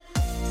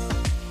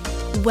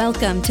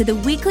Welcome to the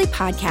weekly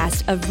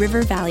podcast of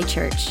River Valley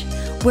Church.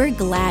 We're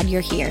glad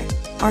you're here.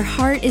 Our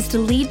heart is to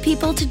lead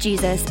people to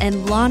Jesus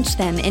and launch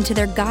them into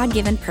their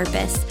God-given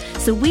purpose.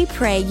 So we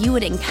pray you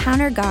would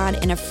encounter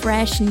God in a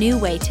fresh, new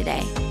way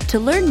today. To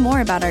learn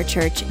more about our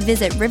church,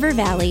 visit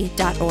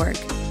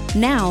rivervalley.org.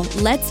 Now,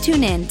 let's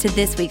tune in to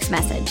this week's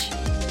message.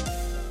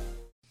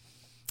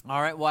 All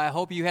right, well, I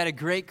hope you had a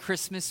great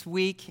Christmas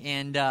week.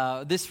 And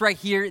this right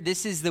here,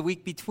 this is the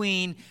week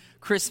between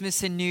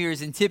Christmas and New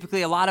Year's. And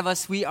typically, a lot of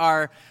us, we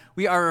are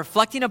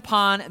reflecting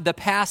upon the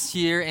past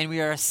year, and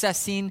we are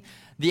assessing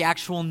the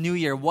actual new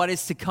year, what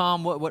is to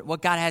come,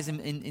 what God has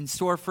in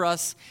store for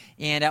us.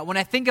 And when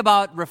I think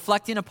about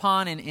reflecting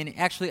upon and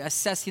actually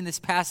assessing this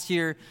past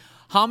year,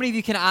 how many of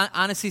you can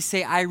honestly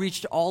say, I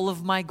reached all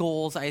of my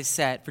goals I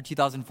set for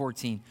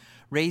 2014?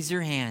 Raise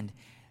your hand.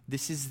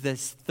 This is the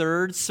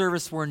third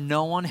service where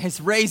no one has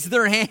raised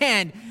their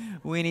hand.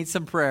 We need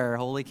some prayer.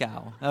 Holy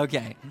cow.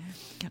 Okay.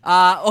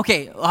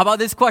 Okay, how about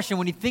this question?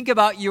 When you think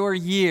about your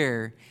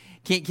year,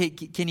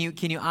 can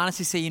you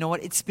honestly say, you know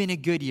what, it's been a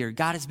good year.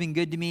 God has been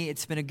good to me.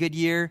 It's been a good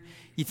year.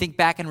 You think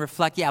back and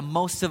reflect, yeah,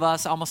 most of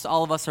us, almost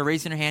all of us are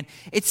raising our hand.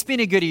 It's been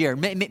a good year.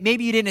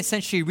 Maybe you didn't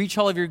essentially reach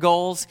all of your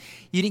goals.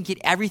 You didn't get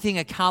everything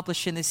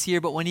accomplished in this year,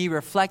 but when you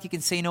reflect, you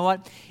can say, you know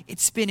what,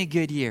 it's been a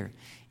good year.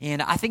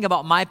 And I think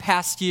about my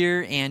past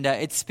year, and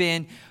it's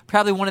been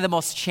probably one of the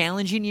most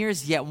challenging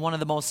years, yet one of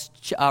the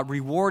most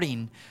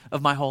rewarding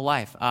of my whole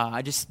life.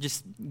 God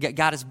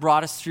has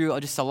brought us through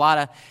just a lot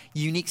of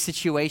unique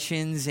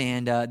situations,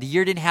 and the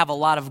year didn't have a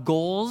lot of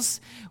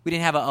goals. We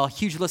didn't have a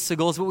huge list of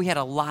goals, but we had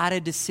a lot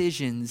of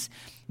decisions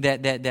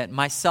that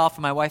myself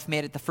and my wife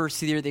made at the first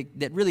of the year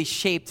that really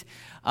shaped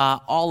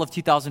all of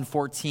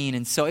 2014.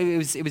 And so it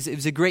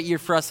was a great year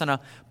for us on a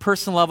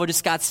personal level,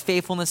 just God's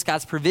faithfulness,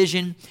 God's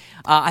provision.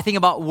 I think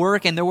about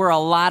work, and there were a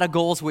lot of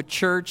goals with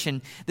church,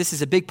 and this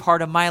is a big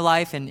part of my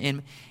life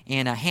and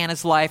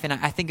Hannah's life. And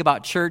I think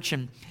about church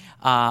and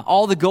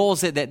all the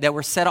goals that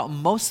were set out,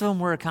 most of them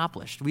were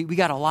accomplished. We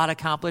got a lot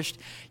accomplished.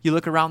 You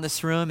look around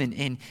this room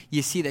and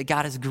you see that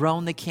God has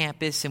grown the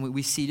campus, and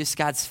we see just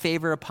God's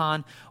favor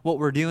upon what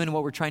we're doing and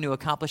what we're trying to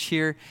accomplish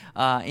here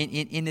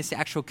in this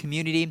actual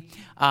community.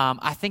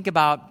 I think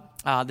about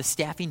the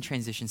staffing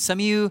transition. Some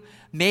of you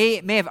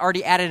may have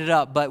already added it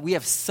up, but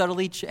we've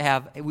subtly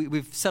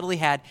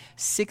had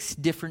 6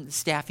 different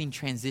staffing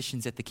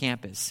transitions at the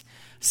campus.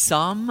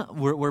 Some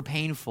were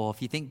painful.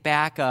 If you think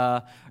back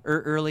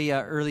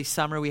early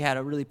summer, we had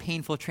a really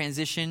painful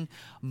transition.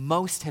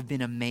 Most have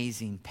been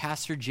amazing.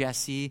 Pastor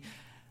Jesse,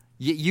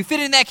 you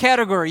fit in that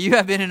category. You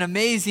have been an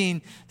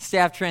amazing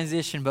staff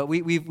transition, but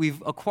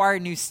we've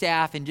acquired new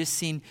staff and just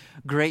seen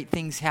great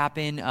things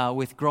happen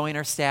with growing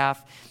our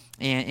staff.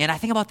 And I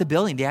think about the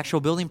building, the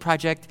actual building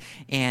project,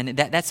 and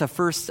that's a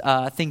first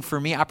thing for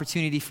me,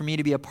 opportunity for me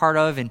to be a part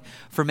of. And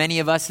for many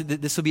of us,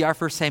 this will be our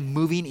first time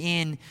moving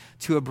in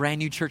to a brand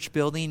new church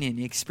building and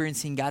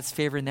experiencing God's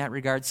favor in that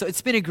regard. So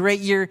it's been a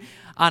great year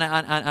on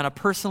a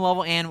personal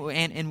level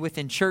and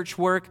within church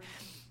work.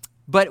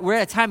 But we're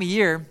at a time of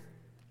year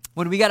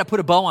when we got to put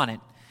a bow on it.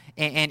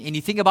 And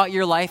you think about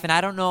your life, and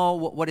I don't know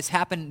what has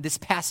happened this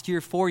past year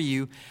for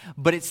you,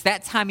 but it's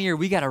that time of year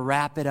we got to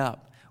wrap it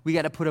up. We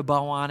got to put a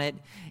bow on it,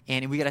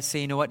 and we got to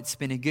say, you know what, it's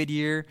been a good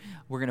year.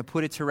 We're going to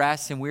put it to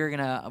rest, and we're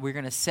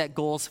going to set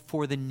goals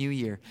for the new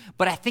year.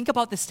 But I think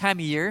about this time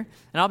of year,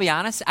 and I'll be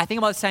honest, I think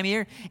about this time of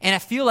year, and I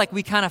feel like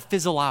we kind of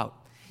fizzle out.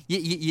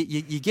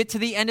 You get to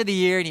the end of the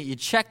year, and you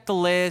check the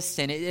list,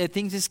 and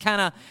things just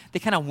kind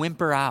of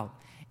whimper out.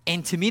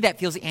 And to me, that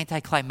feels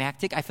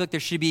anticlimactic. I feel like there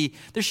should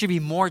be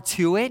more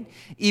to it.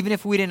 Even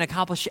if we didn't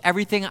accomplish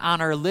everything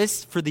on our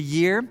list for the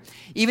year,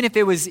 even if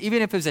it was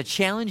a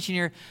challenging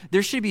year,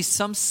 there should be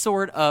some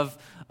sort of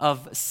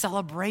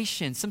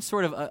celebration, some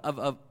sort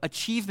of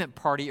achievement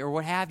party or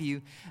what have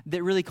you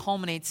that really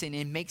culminates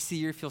and makes the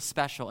year feel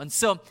special. And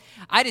so,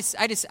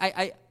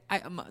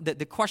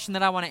 the question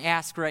that I want to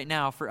ask right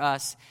now for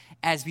us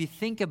as we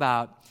think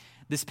about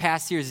this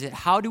past year is that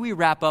how do we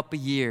wrap up a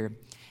year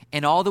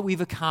and all that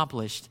we've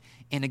accomplished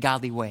in a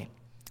godly way?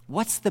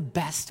 What's the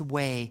best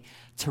way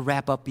to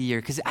wrap up a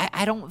year? Because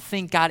I don't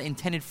think God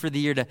intended for the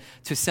year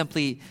to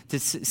simply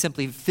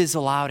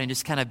fizzle out and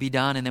just kind of be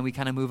done and then we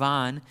kind of move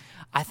on.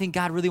 I think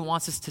God really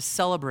wants us to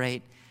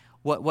celebrate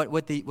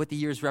what the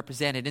year's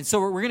represented. And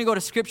so we're going to go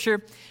to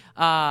Scripture.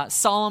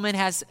 Solomon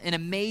has an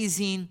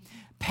amazing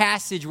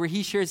passage where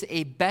he shares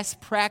a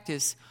best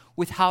practice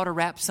with how to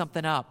wrap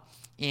something up.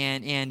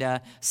 And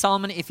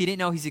Solomon, if you didn't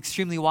know, he's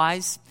extremely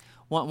wise.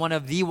 One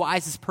of the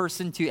wisest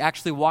person to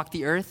actually walk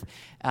the earth.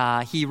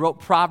 He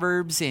wrote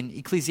Proverbs and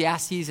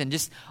Ecclesiastes and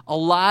just a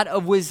lot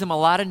of wisdom, a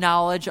lot of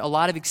knowledge, a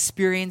lot of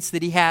experience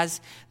that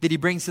he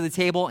brings to the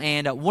table.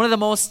 And one of the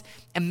most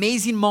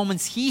amazing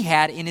moments he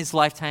had in his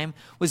lifetime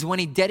was when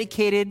he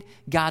dedicated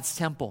God's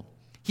temple.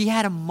 He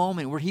had a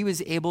moment where he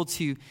was able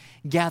to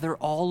gather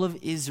all of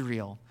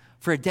Israel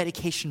for a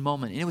dedication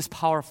moment, and it was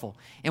powerful.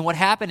 And what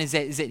happened is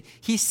that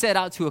he set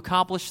out to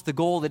accomplish the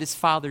goal that his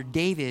father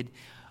David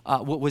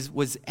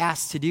was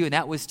asked to do, and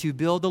that was to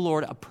build the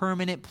Lord a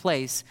permanent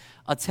place,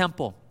 a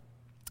temple.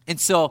 And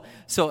so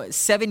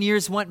 7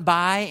 years went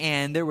by,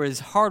 and there was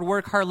hard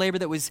work, hard labor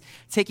that was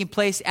taking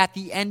place. At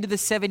the end of the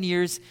 7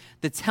 years,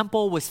 the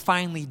temple was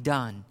finally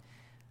done.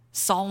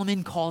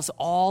 Solomon calls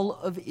all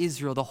of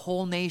Israel, the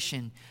whole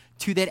nation,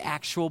 to that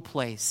actual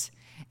place.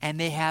 And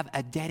they have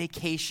a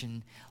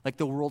dedication like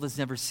the world has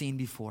never seen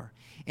before.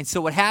 And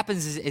so what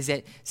happens is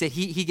that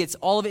he gets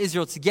all of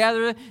Israel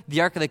together.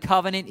 The Ark of the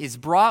Covenant is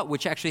brought,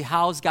 which actually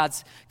houses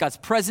God's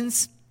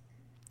presence,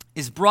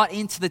 is brought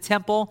into the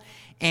temple.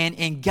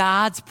 And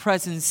God's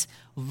presence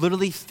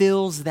literally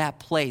fills that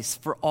place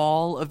for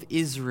all of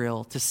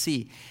Israel to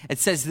see. It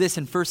says this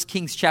in 1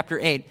 Kings chapter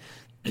 8,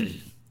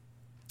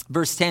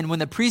 verse 10, when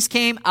the priest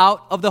came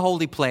out of the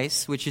holy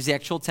place, which is the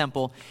actual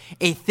temple,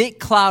 a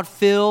thick cloud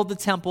filled the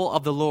temple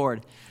of the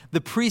Lord.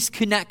 The priests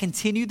could not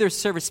continue their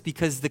service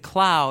because of the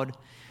cloud,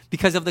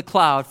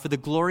 for the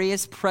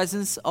glorious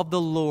presence of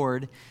the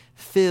Lord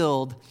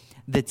filled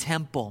the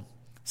temple.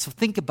 So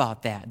think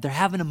about that. They're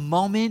having a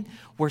moment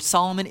where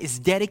Solomon is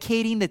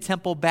dedicating the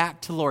temple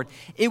back to the Lord.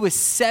 It was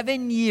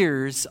 7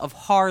 years of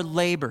hard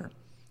labor,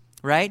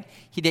 right?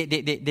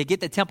 They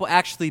get the temple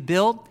actually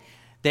built.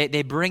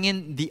 They bring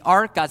in the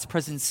ark. God's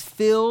presence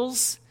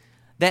fills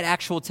that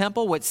actual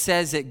temple, which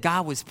says that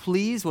God was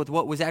pleased with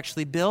what was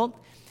actually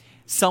built.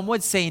 Some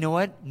would say, you know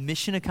what?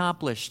 Mission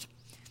accomplished.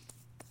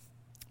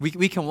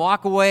 We can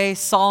walk away.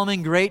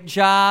 Solomon, great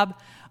job.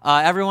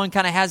 Everyone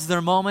kind of has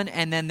their moment,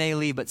 and then they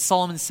leave. But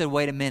Solomon said,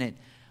 wait a minute.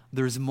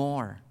 There's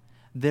more.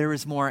 There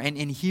is more. And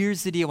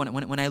here's the deal.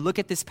 When I look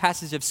at this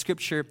passage of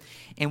Scripture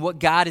and what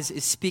God is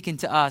speaking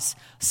to us,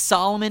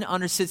 Solomon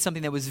understood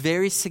something that was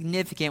very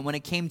significant when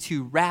it came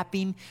to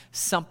wrapping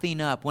something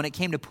up. When it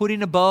came to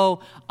putting a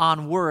bow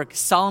on work,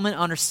 Solomon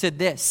understood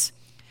this.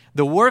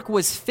 The work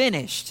was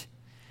finished,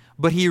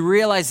 but he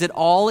realized that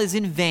all is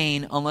in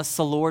vain unless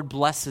the Lord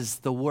blesses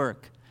the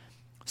work.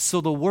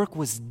 So the work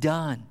was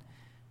done.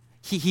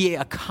 He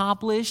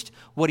accomplished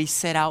what he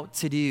set out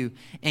to do.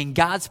 And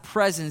God's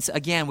presence,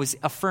 again, was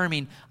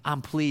affirming,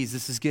 I'm pleased,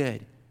 this is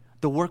good.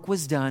 The work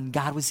was done,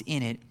 God was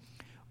in it.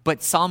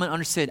 But Solomon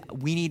understood,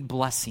 we need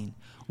blessing.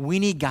 We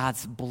need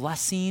God's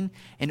blessing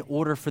in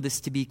order for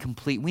this to be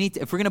complete.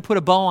 If we're going to put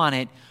a bow on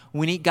it,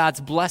 we need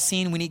God's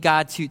blessing. We need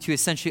God to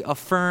essentially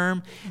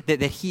affirm that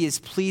he is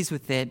pleased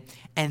with it,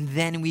 and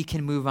then we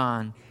can move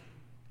on.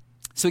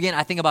 So again,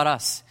 I think about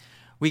us.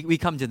 We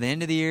come to the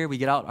end of the year, we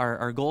get out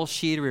our goal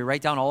sheet, we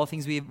write down all the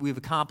things we've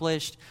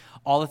accomplished,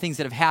 all the things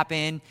that have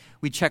happened.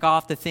 We check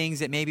off the things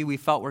that maybe we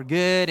felt were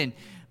good, and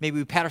maybe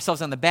we pat ourselves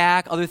on the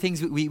back. Other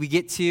things we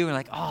get to, and we're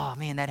like, oh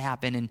man, that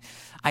happened, and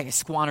I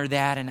squandered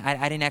that, and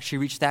I didn't actually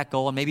reach that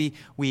goal. And maybe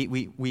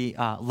we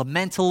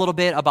lament a little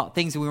bit about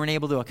things that we weren't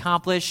able to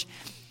accomplish.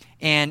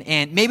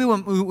 And maybe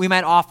we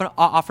might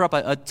offer up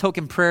a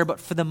token prayer,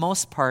 but for the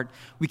most part,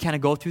 we kind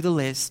of go through the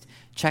list,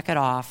 check it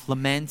off,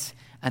 lament,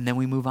 and then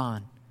we move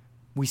on.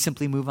 We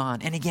simply move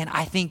on. And again,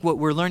 I think what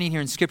we're learning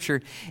here in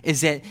Scripture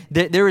is that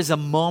there is a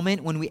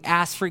moment when we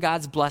ask for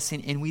God's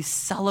blessing and we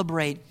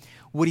celebrate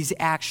what he's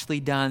actually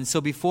done.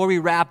 So before we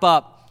wrap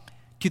up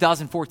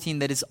 2014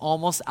 that is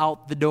almost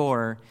out the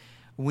door,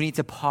 we need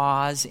to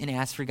pause and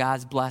ask for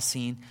God's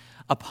blessing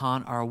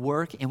upon our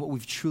work and what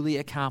we've truly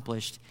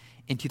accomplished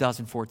in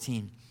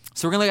 2014.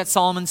 So we're going to look at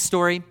Solomon's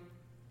story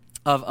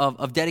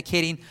of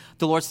dedicating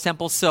the Lord's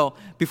temple. So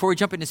before we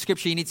jump into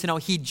Scripture, you need to know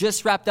he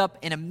just wrapped up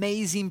an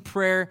amazing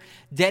prayer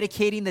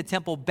dedicating the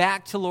temple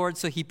back to the Lord.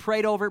 So he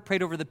prayed over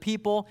the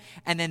people,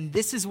 and then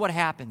this is what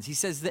happens. It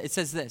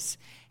says this,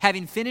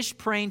 having finished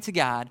praying to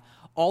God,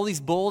 all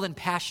these bold and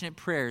passionate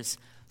prayers,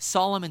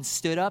 Solomon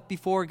stood up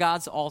before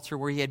God's altar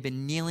where he had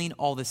been kneeling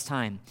all this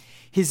time.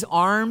 His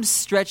arms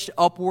stretched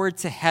upward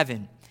to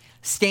heaven.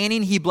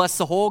 Standing, he blessed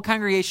the whole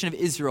congregation of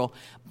Israel,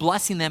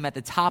 blessing them at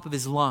the top of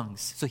his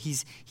lungs. So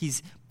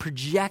he's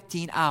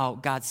projecting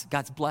out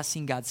God's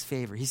blessing, God's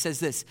favor. He says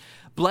this,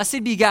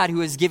 blessed be God who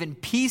has given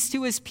peace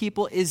to his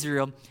people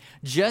Israel,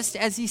 just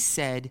as he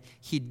said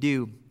he'd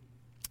do.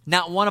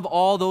 Not one of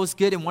all those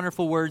good and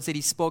wonderful words that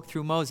he spoke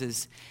through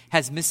Moses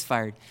has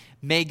misfired.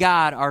 May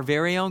God, our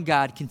very own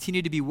God,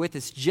 continue to be with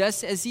us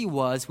just as he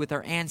was with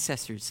our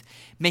ancestors.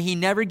 May he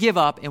never give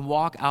up and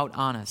walk out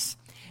on us.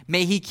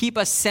 May he keep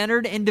us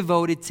centered and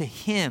devoted to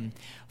him,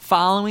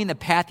 following the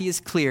path he has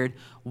cleared,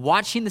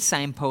 watching the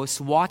signposts,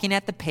 walking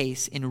at the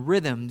pace and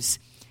rhythms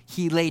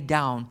he laid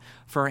down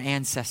for our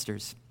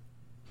ancestors.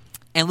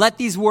 And let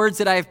these words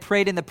that I have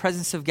prayed in the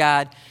presence of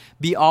God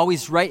be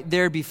always right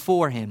there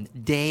before him,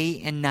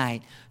 day and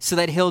night, so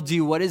that he'll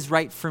do what is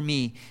right for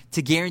me,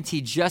 to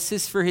guarantee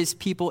justice for his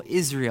people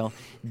Israel,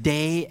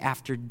 day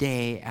after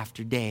day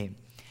after day.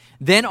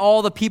 Then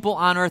all the people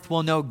on earth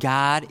will know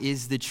God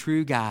is the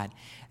true God.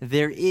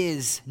 There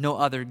is no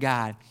other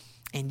God.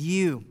 And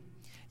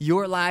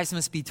your lives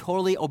must be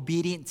totally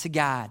obedient to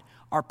God,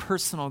 our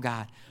personal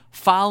God,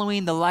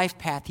 following the life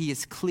path he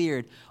has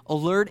cleared,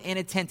 alert and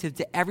attentive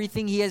to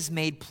everything he has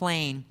made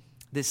plain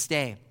this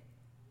day.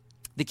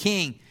 The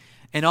king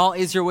and all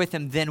Israel with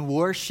him then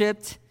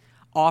worshipped,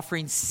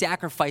 offering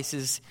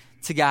sacrifices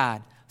to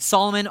God.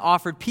 Solomon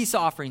offered peace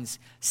offerings,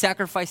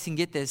 sacrificing,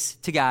 get this,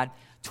 to God,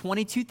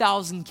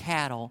 22,000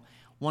 cattle,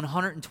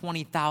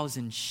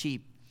 120,000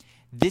 sheep.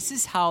 This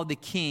is how the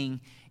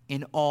king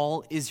in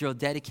all Israel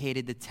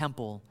dedicated the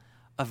temple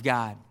of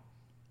God.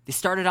 They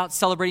started out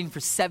celebrating for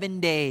 7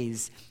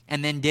 days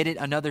and then did it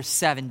another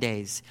 7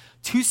 days.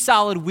 2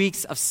 solid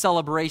weeks of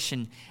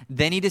celebration.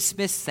 Then he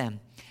dismissed them.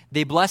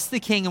 They blessed the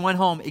king and went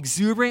home,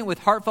 exuberant with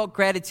heartfelt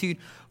gratitude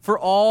for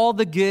all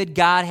the good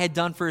God had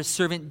done for his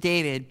servant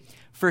David,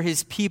 for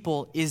his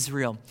people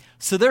Israel.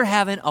 So they're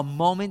having a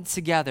moment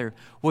together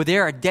where they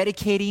are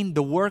dedicating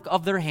the work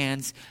of their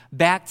hands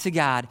back to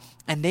God,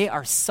 and they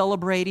are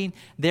celebrating.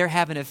 They're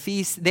having a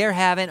feast. They're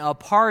having a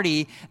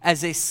party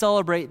as they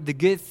celebrate the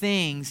good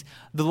things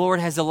the Lord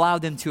has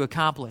allowed them to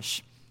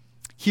accomplish.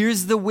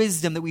 Here's the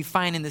wisdom that we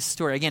find in this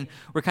story. Again,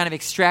 we're kind of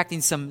extracting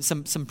some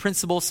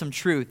principles, some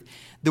truth.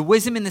 The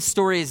wisdom in this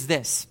story is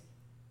this: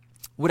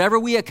 whatever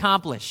we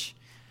accomplish,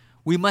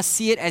 we must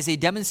see it as a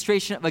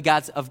demonstration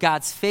of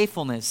God's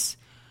faithfulness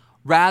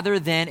rather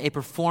than a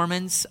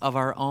performance of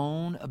our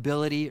own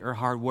ability or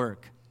hard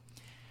work.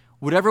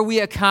 Whatever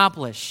we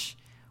accomplish,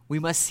 we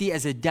must see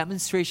as a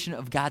demonstration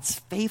of God's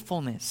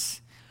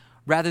faithfulness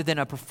rather than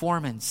a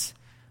performance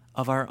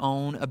of our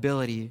own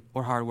ability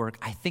or hard work.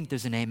 I think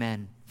there's an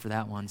amen for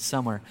that one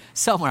somewhere.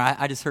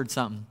 I just heard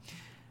something.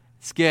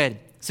 It's good.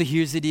 So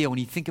here's the deal. When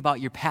you think about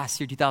your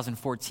past year,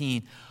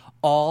 2014,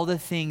 all the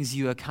things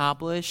you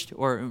accomplished,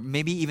 or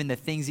maybe even the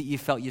things that you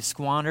felt you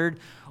squandered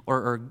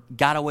or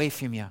got away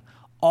from you,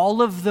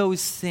 all of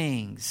those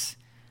things,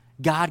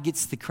 God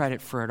gets the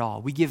credit for it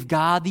all. We give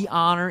God the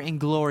honor and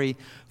glory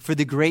for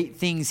the great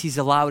things he's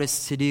allowed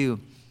us to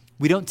do.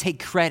 We don't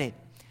take credit.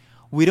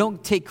 We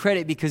don't take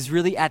credit because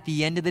really at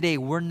the end of the day,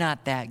 we're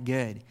not that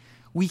good.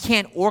 We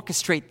can't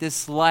orchestrate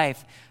this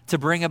life to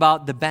bring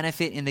about the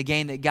benefit and the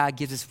gain that God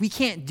gives us. We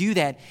can't do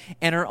that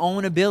in our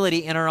own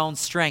ability, in our own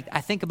strength.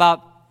 I think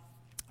about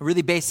a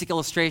really basic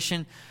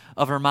illustration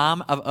of a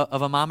mom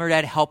or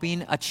dad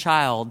helping a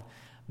child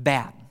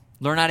bat,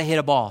 learn how to hit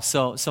a ball.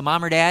 So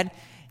mom or dad,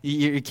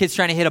 your kid's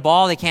trying to hit a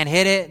ball, they can't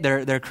hit it,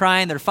 they're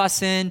crying, they're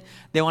fussing,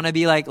 they want to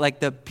be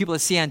like the people that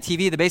see on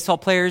TV, the baseball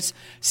players.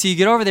 So you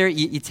get over there,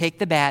 you take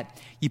the bat,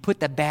 you put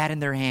the bat in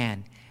their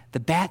hand. The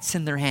bat's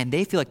in their hand.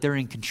 They feel like they're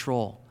in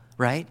control,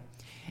 right?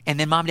 And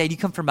then mom, dad, you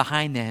come from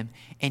behind them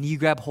and you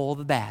grab hold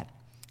of the bat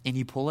and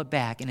you pull it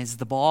back. And as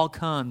the ball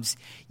comes,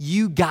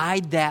 you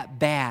guide that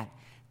bat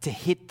to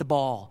hit the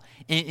ball.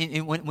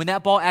 And when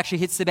that ball actually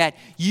hits the bat,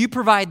 you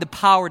provide the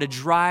power to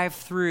drive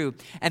through,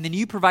 and then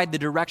you provide the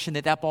direction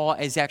that ball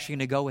is actually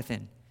going to go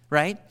within,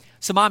 right?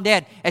 So mom,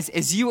 dad,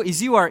 as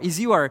you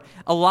are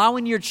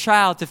allowing your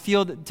child to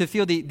feel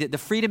the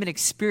freedom and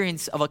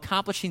experience of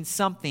accomplishing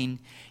something,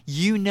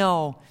 you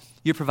know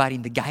you're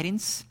providing the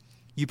guidance,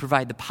 you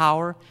provide the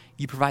power,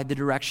 you provide the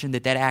direction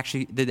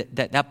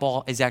that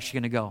ball is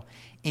actually going to go.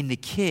 And the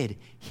kid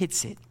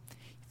hits it,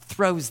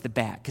 throws the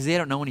bat, because they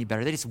don't know any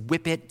better. They just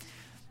whip it,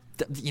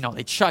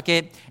 they chuck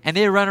it, and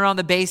they run around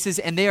the bases,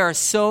 and they are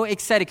so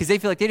excited because they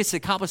feel like they just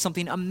accomplished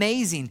something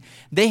amazing.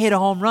 They hit a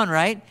home run,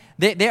 right?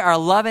 They are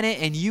loving it,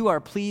 and you are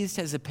pleased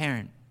as a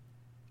parent.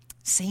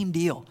 Same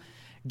deal.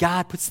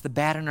 God puts the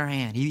bat in our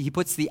hand. He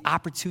puts the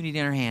opportunity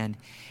in our hand.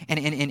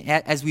 And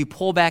as we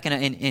pull back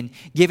and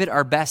give it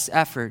our best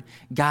effort,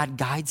 God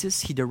guides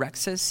us. He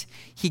directs us.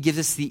 He gives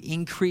us the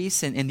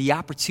increase and the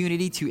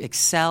opportunity to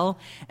excel.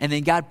 And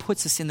then God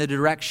puts us in the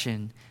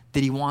direction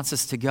that he wants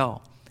us to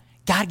go.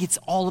 God gets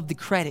all of the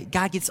credit.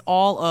 God gets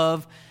all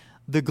of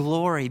the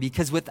glory,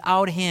 because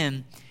without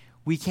him,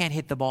 we can't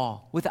hit the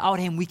ball. Without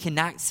him, we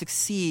cannot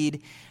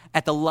succeed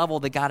at the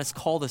level that God has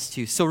called us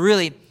to. So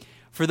really,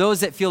 for those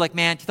that feel like,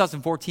 man,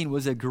 2014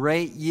 was a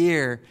great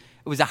year,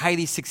 it was a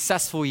highly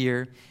successful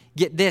year,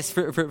 get this,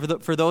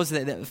 for those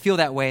that feel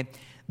that way,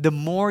 the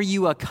more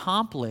you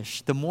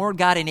accomplish, the more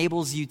God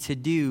enables you to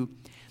do,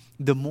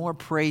 the more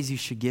praise you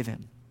should give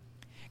him.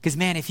 Because,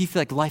 man, if you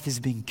feel like life has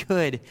been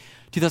good,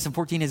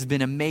 2014 has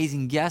been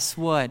amazing, guess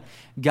what?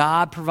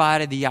 God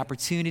provided the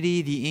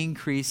opportunity, the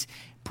increase,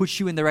 push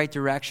you in the right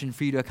direction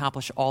for you to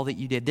accomplish all that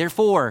you did.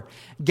 Therefore,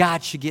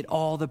 God should get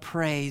all the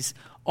praise,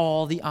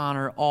 all the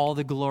honor, all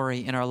the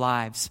glory in our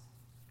lives.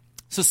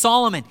 So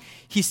Solomon,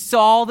 he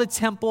saw the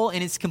temple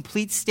in its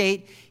complete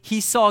state.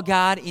 He saw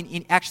God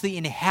actually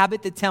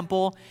inhabit the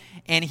temple,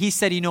 and he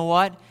said, you know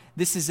what?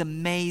 This is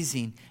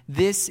amazing.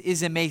 This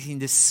is amazing.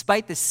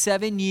 Despite the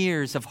 7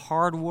 years of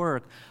hard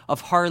work,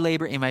 of hard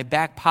labor in my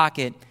back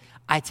pocket,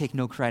 I take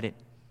no credit.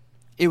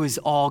 It was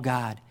all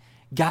God.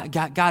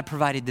 God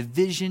provided the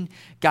vision.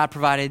 God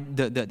provided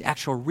the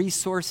actual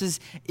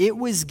resources. It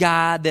was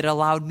God that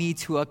allowed me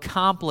to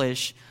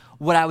accomplish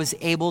what I was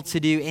able to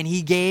do, and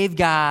he gave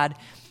God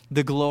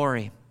the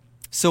glory.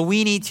 So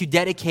we need to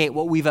dedicate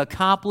what we've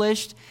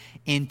accomplished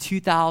in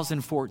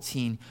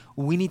 2014.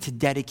 We need to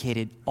dedicate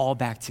it all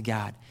back to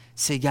God.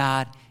 Say,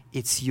 God,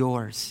 it's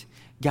yours.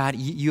 God,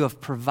 you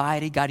have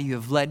provided. God, you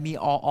have led me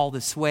all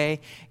this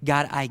way.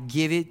 God, I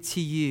give it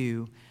to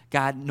you.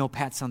 God, no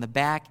pats on the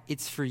back.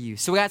 It's for you.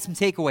 So we got some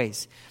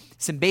takeaways.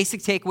 Some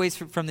basic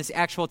takeaways from this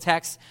actual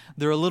text.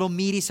 They're a little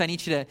meaty, so I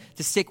need you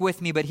to stick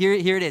with me. But here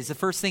it is. The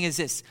first thing is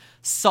this.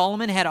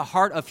 Solomon had a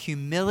heart of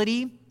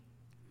humility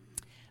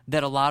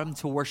that allowed him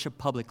to worship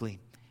publicly.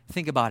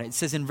 Think about it. It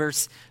says in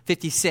verse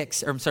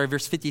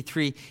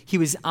 53, he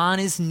was on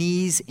his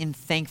knees in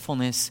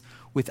thankfulness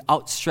with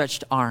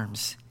outstretched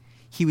arms.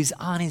 He was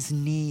on his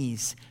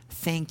knees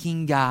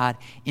thanking God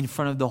in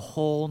front of the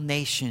whole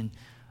nation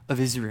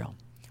of Israel.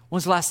 When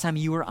was the last time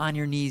you were on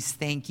your knees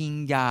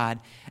thanking God?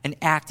 An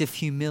act of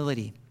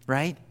humility,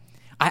 right?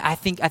 I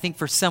think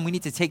for some, we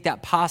need to take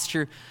that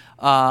posture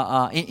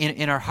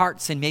in our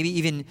hearts and maybe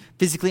even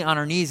physically on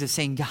our knees of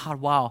saying, God,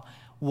 wow,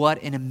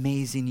 what an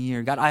amazing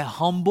year. God, I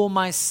humble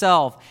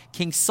myself.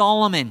 King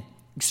Solomon,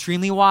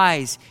 extremely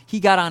wise, he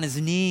got on his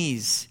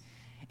knees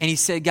and he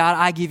said, God,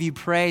 I give you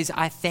praise.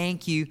 I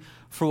thank you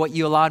for what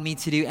you allowed me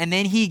to do. And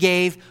then he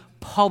gave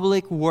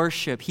public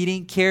worship. He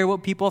didn't care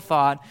what people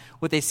thought,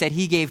 what they said.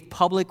 He gave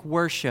public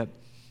worship.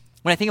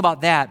 When I think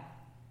about that,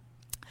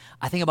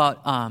 I think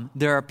about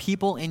there are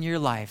people in your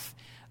life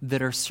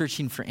that are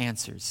searching for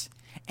answers,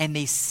 and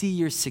they see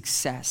your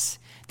success.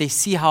 They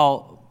see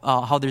how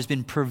there's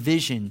been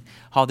provision,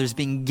 how there's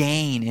been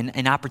gain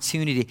and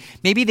opportunity.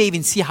 Maybe they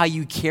even see how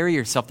you carry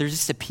yourself. There's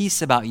just a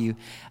peace about you,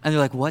 and they're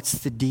like, what's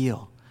the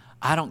deal?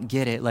 I don't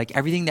get it. Like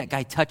everything that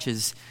guy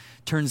touches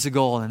turns to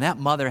gold, and that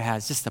mother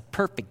has just the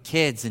perfect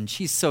kids, and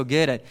she's so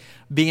good at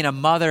being a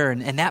mother,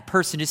 and that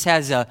person just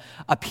has a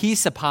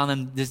peace upon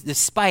them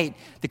despite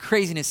the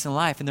craziness in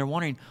life, and they're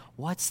wondering,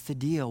 what's the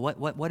deal?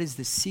 What is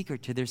the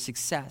secret to their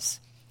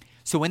success?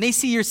 So when they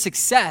see your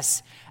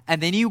success,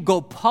 and then you go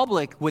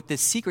public with the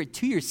secret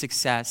to your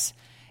success,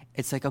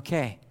 it's like,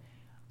 okay,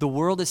 the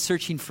world is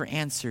searching for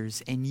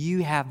answers, and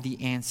you have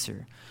the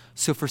answer.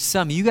 So for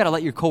some, you got to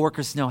let your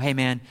coworkers know, hey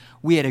man,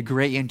 we had a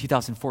great year in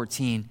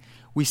 2014.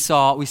 We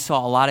saw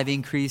a lot of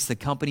increase. The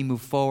company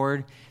moved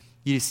forward.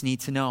 You just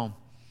need to know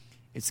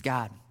it's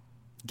God.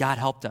 God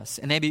helped us.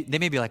 And they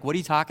may be like, what are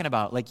you talking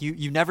about? Like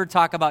you never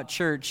talk about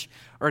church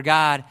or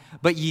God,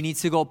 but you need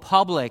to go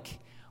public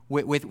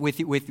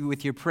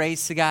with your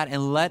praise to God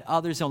and let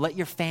others know. Let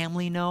your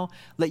family know.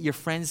 Let your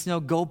friends know.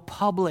 Go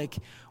public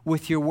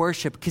with your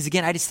worship. Because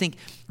again, I just think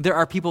there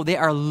are people, they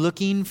are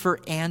looking for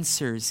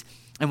answers.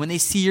 And when they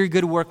see your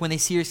good work, when they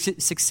see your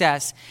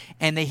success,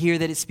 and they hear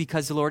that it's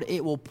because of the Lord,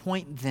 it will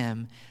point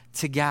them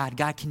to God.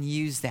 God can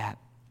use that.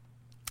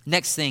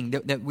 Next thing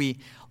that we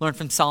learn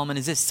from Solomon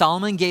is this.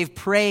 Solomon gave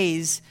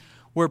praise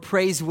where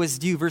praise was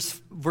due.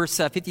 Verse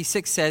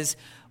 56 says,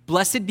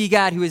 blessed be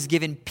God who has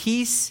given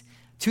peace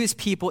to his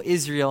people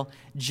Israel,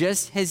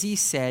 just as he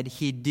said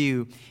he'd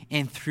do.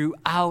 And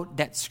throughout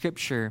that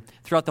scripture,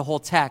 throughout the whole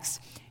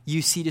text,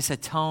 you see just a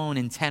tone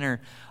and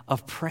tenor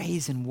of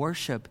praise and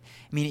worship.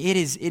 I mean, it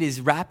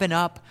is wrapping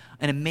up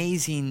an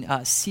amazing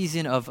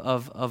season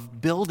of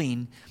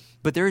building,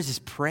 but there is this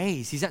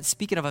praise. He's not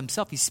speaking of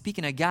himself. He's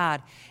speaking of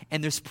God,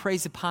 and there's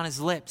praise upon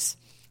his lips.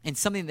 And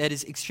something that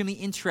is extremely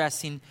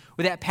interesting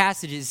with that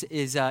passage is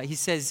he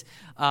says,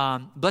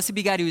 blessed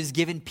be God who has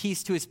given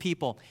peace to his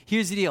people.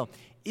 Here's the deal.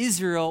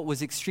 Israel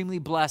was extremely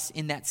blessed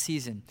in that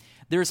season.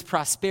 There was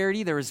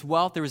prosperity, there was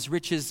wealth, there was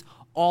riches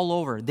all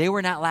over. They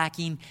were not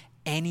lacking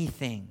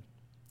anything.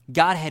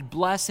 God had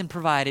blessed and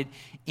provided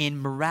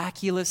in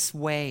miraculous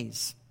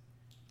ways.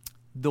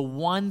 The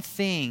one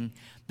thing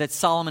that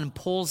Solomon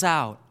pulls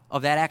out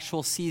of that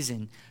actual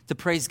season to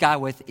praise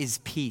God with is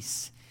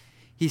peace.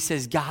 He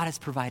says, God has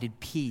provided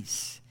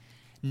peace.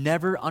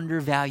 Never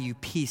undervalue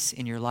peace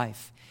in your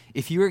life.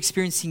 If you're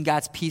experiencing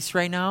God's peace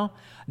right now,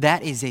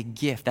 that is a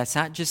gift. That's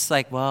not just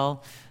like,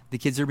 well, the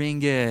kids are being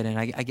good, and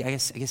I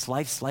guess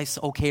life's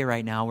okay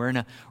right now. We're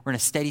in a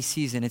steady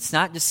season. It's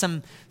not just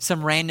some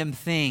random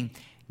thing.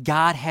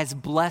 God has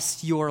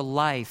blessed your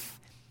life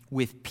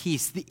with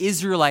peace. The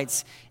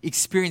Israelites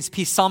experienced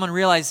peace. Solomon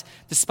realized,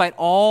 despite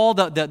all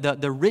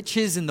the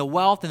riches and the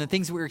wealth and the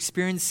things that we're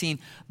experiencing,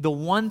 the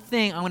one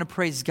thing I'm going to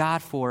praise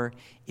God for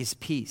is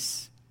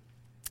peace.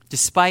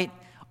 Despite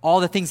all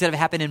the things that have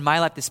happened in my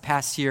life this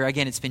past year,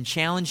 again, it's been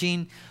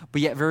challenging,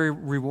 but yet very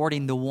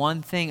rewarding. The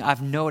one thing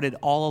I've noted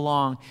all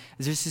along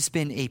is there's just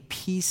been a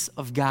peace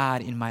of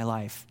God in my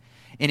life.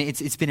 And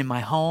it's been in my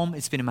home,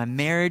 it's been in my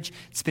marriage,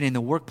 it's been in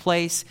the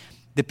workplace.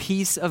 The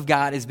peace of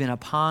God has been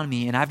upon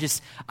me, and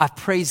I've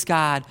praised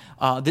God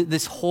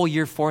this whole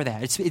year for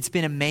that. It's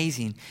been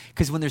amazing,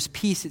 because when there's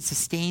peace, it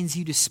sustains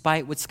you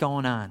despite what's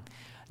going on.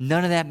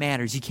 None of that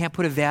matters. You can't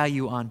put a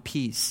value on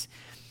peace.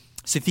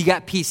 So if you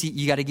got peace,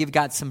 you got to give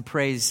God some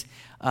praise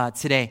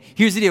today.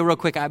 Here's the deal real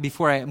quick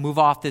before I move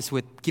off this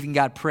with giving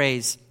God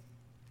praise.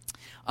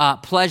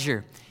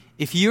 Pleasure.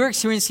 If you're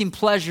experiencing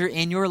pleasure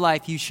in your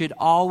life, you should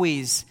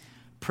always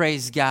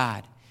praise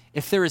God.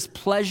 If there is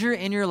pleasure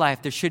in your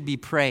life, there should be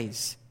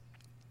praise.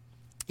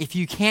 If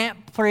you can't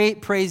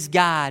praise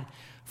God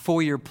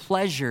for your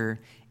pleasure,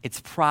 it's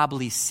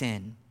probably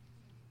sin.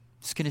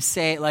 Just going to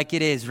say it like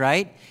it is,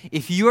 right?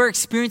 If you are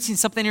experiencing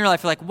something in your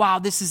life, you're like, wow,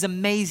 this is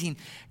amazing.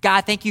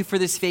 God, thank you for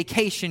this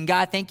vacation.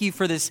 God, thank you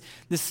for this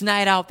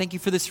night out. Thank you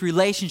for this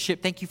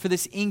relationship. Thank you for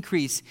this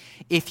increase.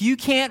 If you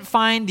can't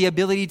find the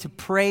ability to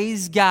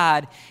praise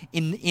God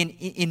in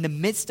the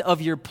midst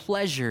of your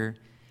pleasure,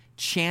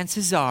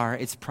 chances are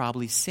it's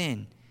probably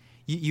sin.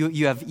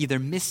 You have either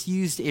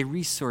misused a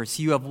resource.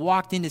 You have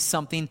walked into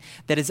something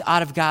that is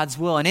out of God's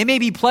will. And it may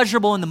be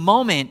pleasurable in the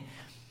moment,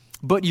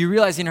 but you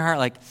realize in your heart,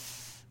 like,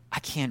 I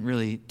can't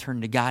really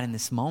turn to God in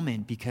this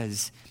moment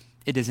because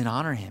it doesn't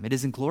honor him. It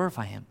doesn't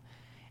glorify him.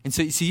 And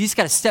so you just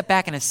got to step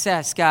back and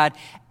assess, God,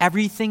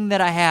 everything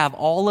that I have,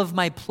 all of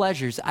my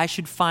pleasures, I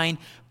should find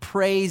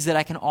praise that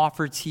I can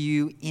offer to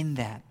you in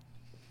that.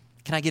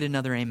 Can I get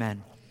another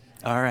amen?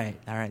 All right,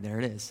 there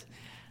it is.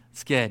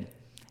 It's good.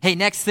 Hey,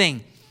 next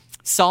thing.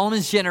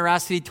 Solomon's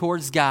generosity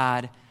towards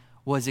God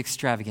was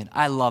extravagant.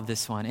 I love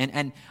this one.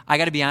 And I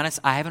got to be honest,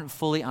 I haven't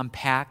fully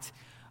unpacked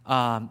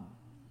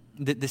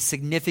the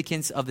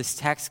significance of this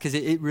text, because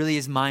it really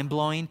is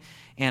mind-blowing,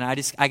 and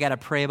I got to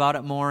pray about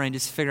it more and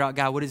just figure out,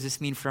 God, what does this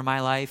mean for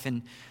my life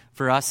and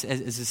for us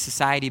as a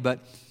society? But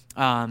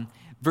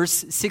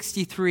verse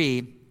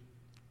 63,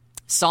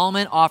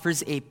 Solomon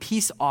offers a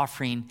peace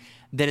offering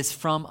that is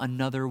from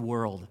another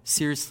world.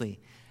 Seriously.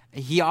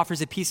 He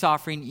offers a peace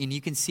offering, and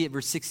you can see it,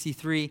 verse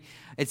 63.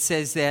 It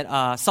says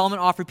that Solomon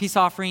offered peace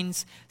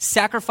offerings,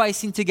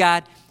 sacrificing to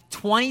God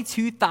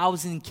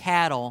 22,000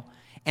 cattle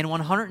and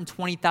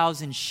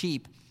 120,000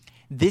 sheep.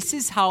 This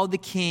is how the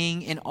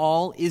king and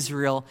all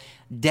Israel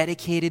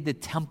dedicated the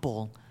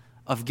temple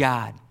of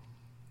God.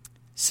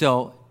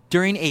 So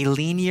during a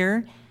lean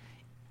year,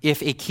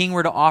 if a king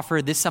were to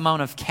offer this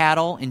amount of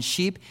cattle and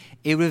sheep,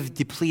 it would have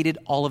depleted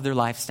all of their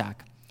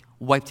livestock,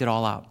 wiped it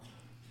all out.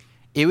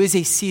 It was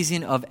a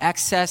season of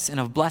excess and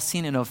of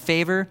blessing and of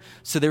favor,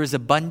 so there was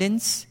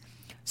abundance.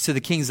 So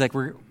the king's like,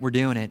 we're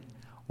doing it.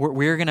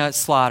 We're going to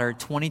slaughter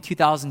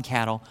 22,000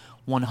 cattle,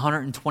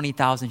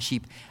 120,000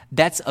 sheep.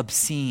 That's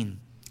obscene.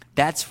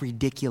 That's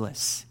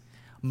ridiculous.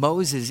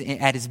 Moses,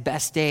 at his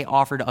best day,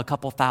 offered a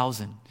couple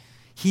thousand.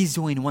 He's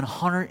doing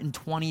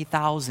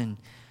 120,000.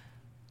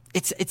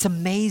 It's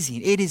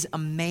amazing. It is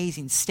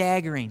amazing,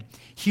 staggering.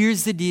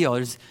 Here's the deal.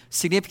 There's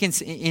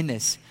significance in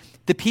this.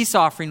 The peace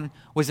offering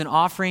was an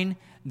offering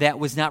that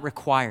was not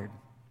required.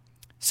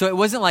 So it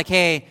wasn't like,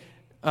 hey,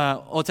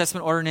 Old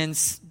Testament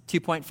ordinance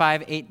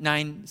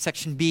 2.589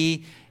 section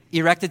B,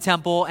 erect a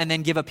temple and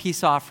then give a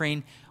peace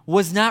offering,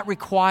 was not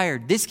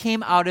required. This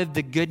came out of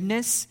the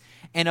goodness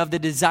and of the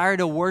desire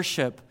to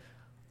worship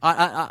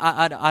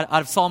out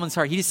of Solomon's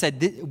heart. He just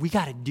said, we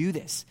got to do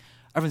this.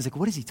 Everyone's like,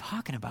 what is he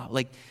talking about?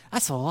 Like,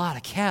 that's a lot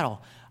of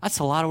cattle. That's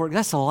a lot of work.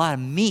 That's a lot of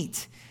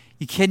meat.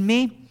 You kidding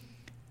me?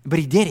 But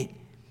he did it.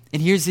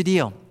 And here's the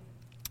deal.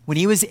 When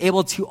he was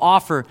able to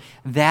offer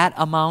that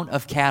amount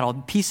of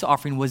cattle, peace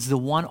offering was the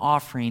one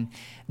offering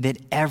that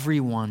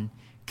everyone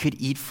could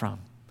eat from.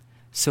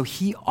 So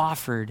he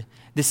offered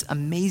this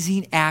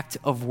amazing act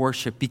of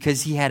worship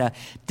because he had a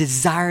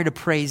desire to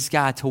praise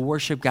God, to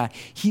worship God.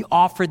 He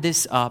offered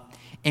this up,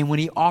 and when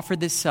he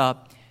offered this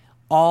up,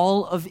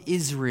 all of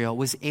Israel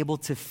was able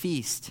to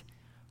feast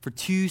for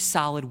 2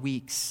 solid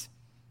weeks.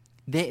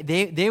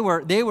 They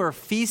were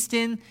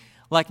feasting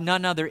like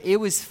none other. It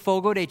was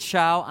Fogo de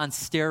Chao on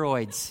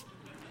steroids.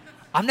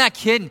 I'm not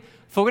kidding.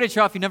 Fogo de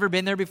Chao, if you've never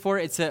been there before,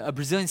 it's a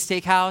Brazilian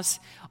steakhouse.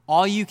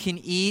 All you can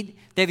eat.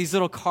 They have these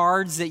little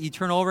cards that you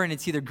turn over, and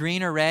it's either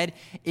green or red.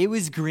 It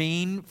was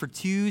green for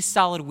 2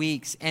 solid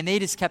weeks, and they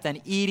just kept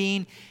on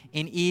eating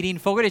and eating.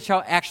 Fogo de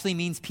Chao actually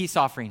means peace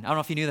offering. I don't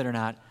know if you knew that or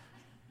not.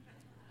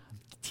 I'm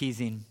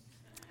teasing.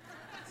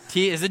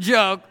 Is a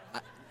joke.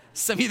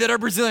 Some of you that are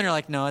Brazilian are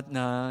like,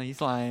 no, he's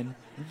lying.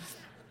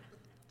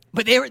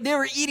 But they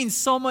were eating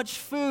so much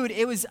food.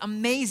 It was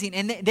amazing.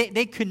 And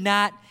they could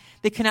not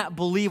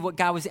believe what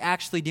God was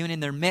actually doing in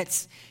their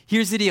midst.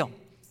 Here's the deal.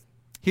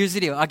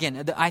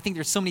 Again, I think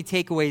there's so many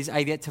takeaways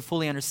I've yet to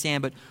fully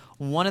understand, but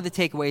one of the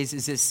takeaways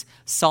is this: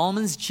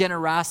 Solomon's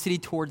generosity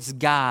towards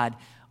God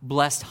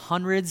blessed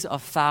hundreds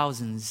of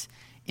thousands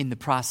in the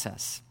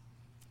process.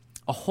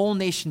 A whole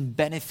nation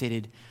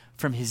benefited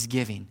from his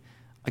giving.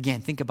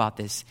 Again, think about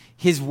this.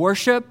 His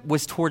worship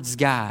was towards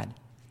God.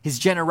 His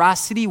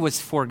generosity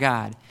was for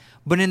God.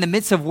 But in the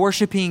midst of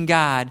worshiping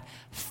God,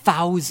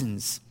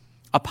 thousands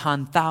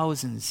upon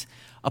thousands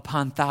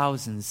upon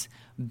thousands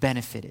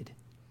benefited.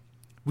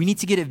 We need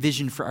to get a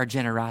vision for our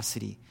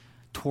generosity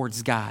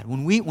towards God.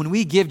 When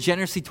we give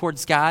generously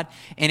towards God,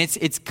 and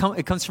it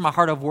comes from a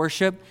heart of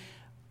worship,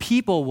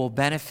 people will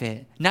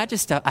benefit. Not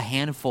just a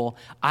handful.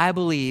 I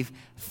believe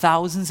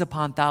thousands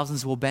upon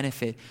thousands will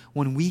benefit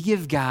when we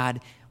give God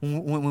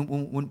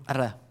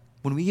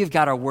when we give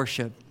God our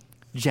worship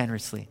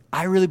generously.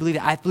 I really believe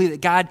that. I believe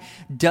that God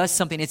does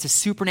something. It's a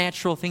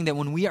supernatural thing that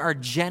when we are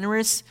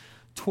generous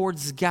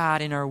towards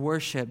God in our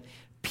worship,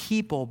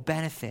 people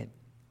benefit.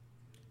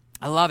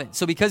 I love it.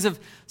 So because of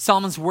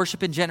Solomon's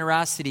worship and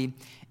generosity,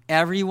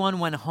 everyone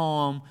went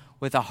home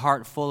with a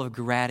heart full of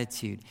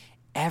gratitude.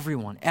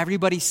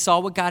 Everybody saw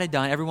what God had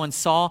done. Everyone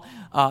saw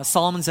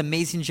Solomon's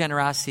amazing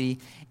generosity,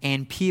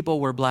 and people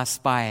were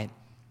blessed by it.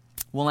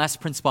 One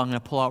last principle I'm going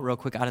to pull out real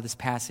quick out of this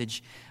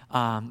passage.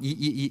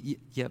 You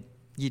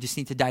just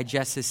need to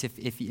digest this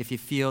if you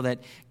feel that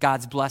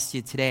God's blessed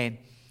you today.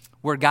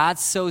 Where God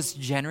sows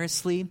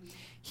generously,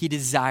 he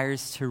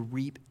desires to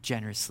reap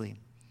generously.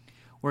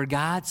 Where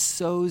God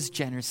sows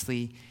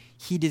generously,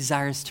 he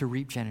desires to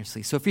reap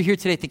generously. So if you're here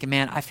today thinking,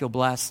 man, I feel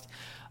blessed,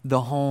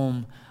 the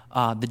home,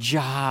 the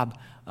job,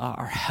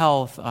 our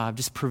health,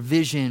 just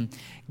provision,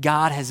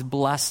 God has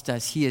blessed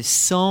us. He has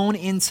sown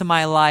into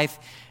my life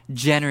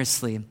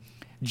generously.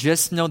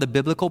 Just know the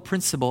biblical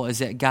principle is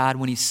that God,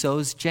 when he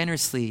sows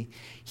generously,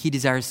 he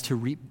desires to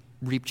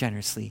reap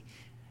generously.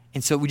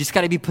 And so we just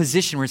got to be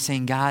positioned. We're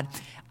saying, God,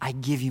 I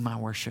give you my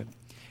worship.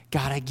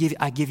 God, I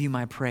give you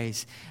my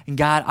praise. And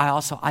God,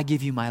 I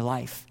give you my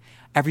life.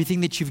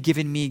 Everything that you've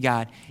given me,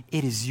 God,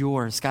 it is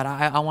yours. God,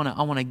 I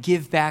want to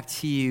give back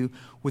to you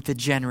with a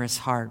generous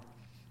heart.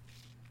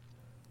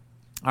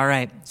 All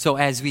right. So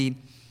as we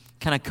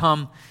kind of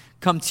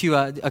come to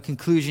a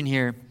conclusion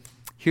here,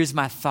 here's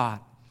my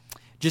thought.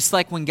 Just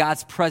like when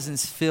God's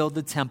presence filled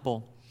the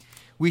temple,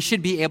 we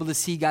should be able to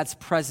see God's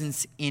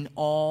presence in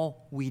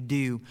all we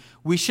do.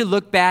 We should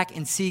look back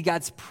and see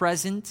God's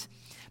presence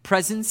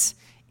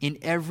in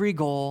every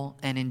goal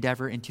and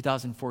endeavor in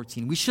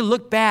 2014. We should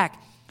look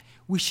back.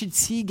 We should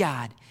see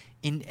God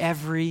in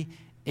every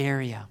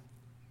area.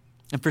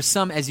 And for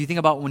some, as you think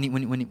about when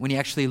you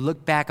actually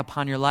look back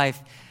upon your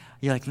life,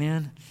 you're like,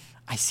 man,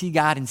 I see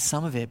God in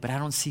some of it, but I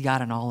don't see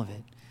God in all of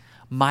it.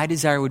 My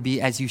desire would be,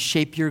 as you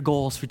shape your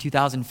goals for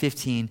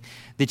 2015,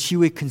 that you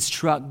would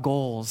construct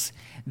goals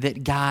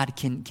that God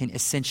can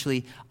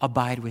essentially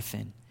abide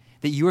within.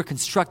 That you are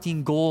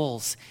constructing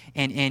goals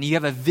and you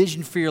have a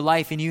vision for your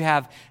life and you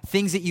have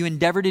things that you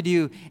endeavor to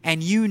do,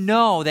 and you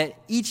know that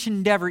each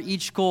endeavor,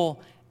 each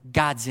goal,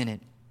 God's in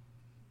it.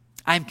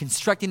 I'm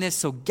constructing this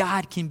so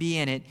God can be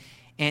in it,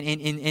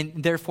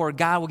 and therefore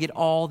God will get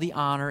all the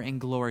honor and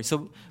glory.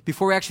 So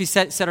before we actually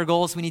set our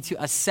goals, we need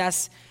to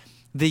assess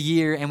the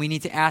year, and we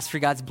need to ask for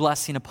God's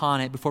blessing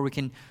upon it before we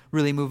can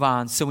really move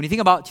on. So when you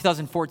think about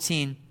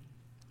 2014,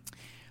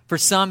 for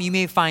some, you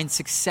may find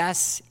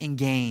success and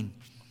gain.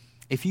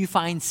 If you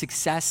find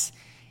success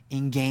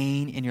and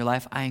gain in your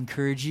life, I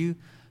encourage you,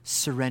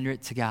 surrender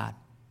it to God.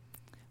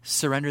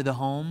 Surrender the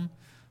home,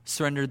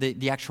 surrender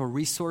the actual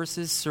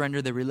resources,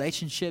 surrender the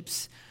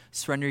relationships,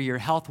 surrender your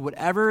health,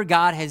 whatever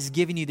God has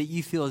given you that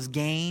you feel is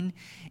gain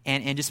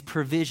and just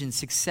provision,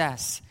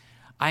 success.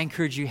 I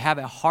encourage you, have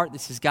a heart that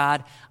says,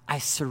 God, I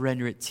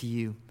surrender it to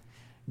you.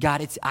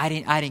 God, I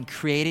didn't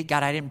create it.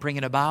 God, I didn't bring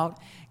it about.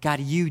 God,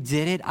 you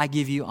did it. I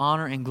give you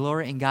honor and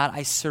glory. And God,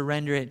 I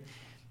surrender it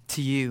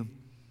to you.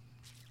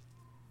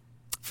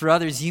 For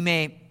others, you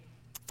may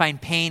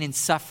find pain and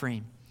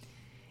suffering.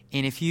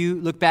 And if you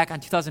look back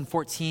on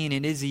 2014,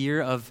 it is a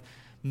year of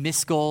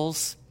missed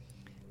goals,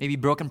 maybe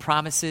broken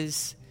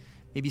promises,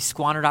 maybe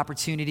squandered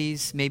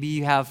opportunities. Maybe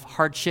you have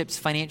hardships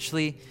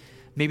financially.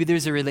 Maybe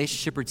there's a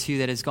relationship or two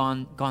that has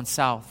gone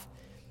south,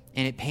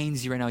 and it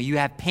pains you right now. You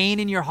have pain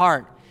in your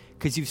heart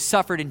because you've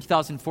suffered in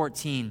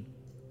 2014.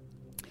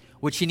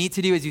 What you need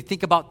to do as you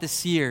think about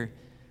this year,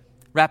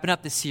 wrapping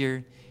up this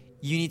year,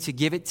 you need to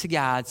give it to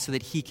God so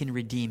that he can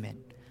redeem it.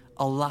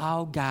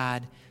 Allow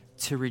God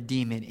to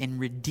redeem it. And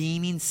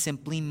redeeming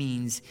simply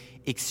means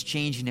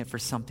exchanging it for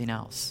something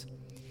else.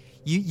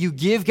 You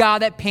give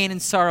God that pain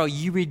and sorrow.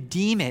 You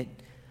redeem it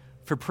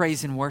for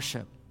praise and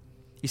worship.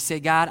 You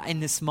say, God, in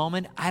this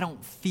moment, I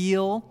don't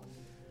feel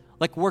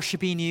like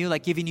worshiping you,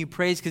 like giving you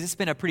praise, because it's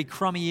been a pretty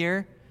crummy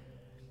year.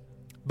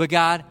 But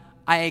God,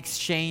 I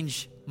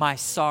exchange my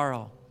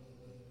sorrow.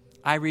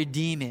 I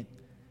redeem it.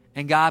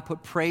 And God,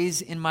 put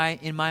praise in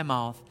my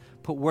mouth,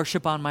 put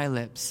worship on my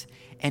lips.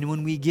 And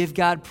when we give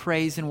God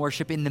praise and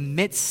worship in the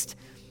midst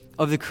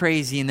of the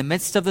crazy, in the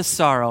midst of the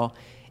sorrow,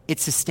 it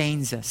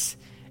sustains us.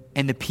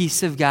 And the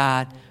peace of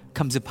God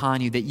comes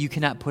upon you that you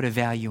cannot put a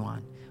value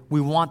on.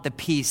 We want the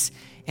peace.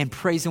 And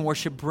praise and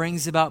worship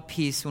brings about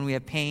peace when we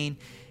have pain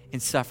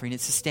and suffering.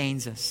 It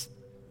sustains us.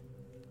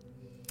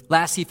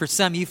 Lastly, for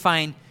some, you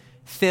find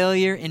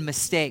failure and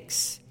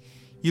mistakes.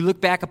 You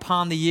look back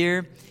upon the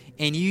year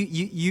and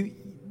you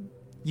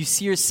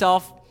see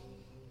yourself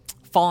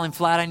falling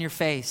flat on your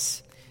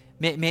face.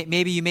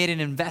 Maybe you made an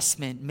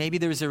investment. Maybe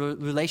there was a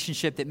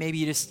relationship that maybe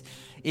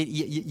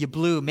you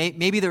blew.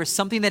 Maybe there was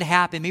something that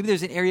happened. Maybe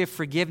there's an area of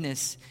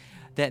forgiveness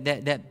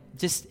that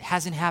just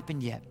hasn't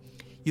happened yet.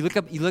 You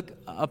look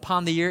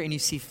upon the year and you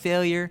see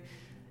failure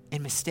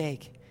and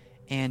mistake.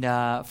 And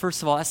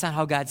first of all, that's not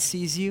how God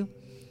sees you.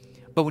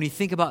 But when you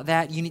think about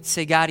that, you need to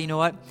say, God, you know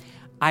what?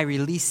 I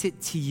release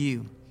it to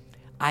you.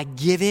 I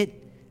give it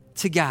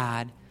to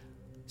God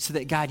so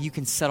that, God, you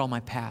can settle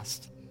my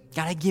past.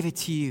 God, I give it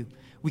to you.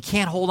 We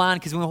can't hold on,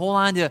 because when we hold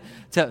on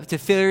to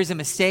failures and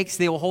mistakes,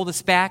 they will hold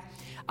us back.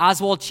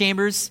 Oswald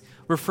Chambers,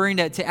 referring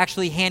to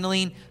actually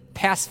handling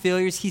past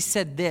failures, he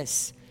said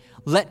this: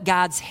 let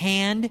God's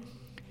hand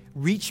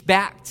reach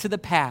back to the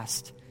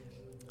past,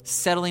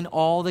 settling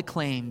all the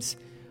claims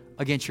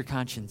against your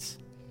conscience.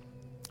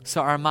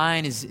 So our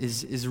mind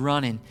is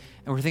running,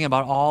 and we're thinking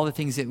about all the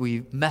things that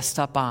we messed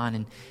up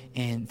on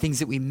and things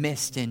that we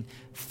missed and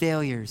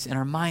failures. And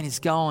our mind is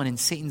going, and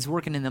Satan's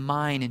working in the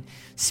mind and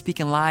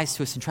speaking lies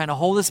to us and trying to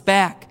hold us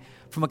back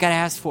from what God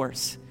has for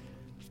us.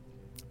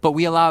 But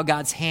we allow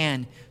God's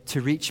hand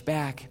to reach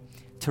back,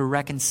 to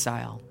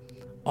reconcile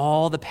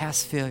all the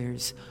past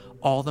failures,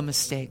 all the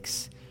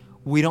mistakes.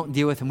 We don't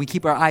deal with them. We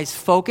keep our eyes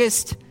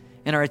focused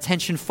and our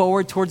attention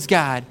forward towards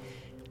God,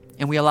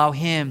 and we allow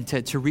Him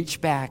to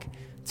reach back,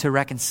 to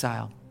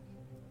reconcile.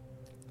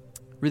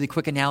 Really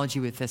quick analogy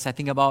with this. I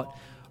think about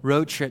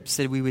road trips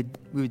that we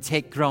would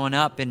take growing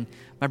up, and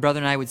my brother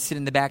and I would sit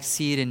in the back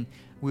seat, and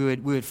we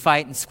would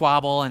fight and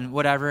squabble and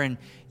whatever, and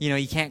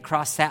you can't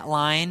cross that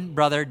line,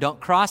 brother. Don't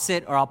cross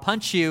it, or I'll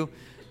punch you.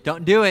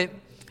 Don't do it.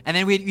 And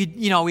then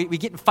we'd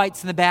get in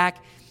fights in the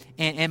back,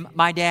 and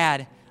my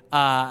dad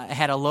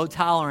had a low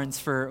tolerance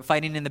for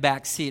fighting in the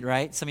back seat,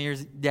 right? Some of your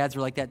dads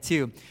were like that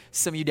too.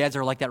 Some of you dads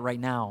are like that right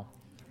now.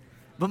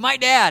 But my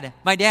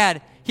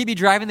dad, he'd be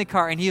driving the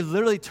car, and he'd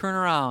literally turn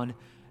around.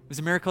 It was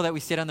a miracle that we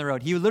stayed on the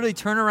road. He would literally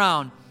turn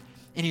around,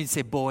 and he'd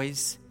say,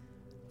 "Boys,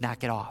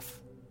 knock it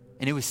off."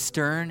 And it was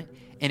stern,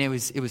 and it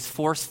was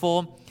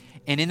forceful.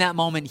 And in that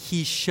moment,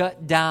 he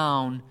shut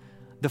down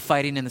the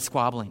fighting and the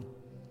squabbling.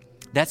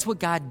 That's what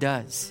God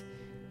does.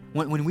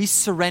 When we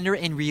surrender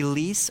and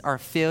release our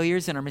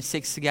failures and our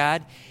mistakes to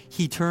God,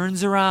 He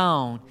turns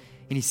around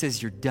and He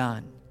says, "You're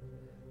done.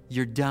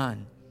 You're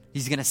done."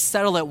 He's going to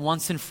settle it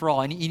once and for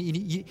all. And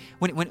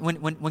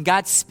when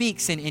God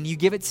speaks and you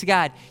give it to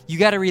God, you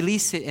got to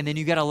release it, and then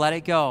you got to let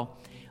it go,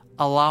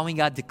 allowing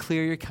God to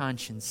clear your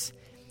conscience,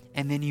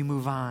 and then you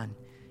move on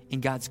in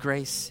God's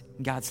grace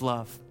and God's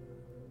love.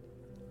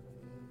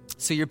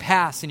 So your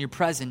past and your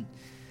present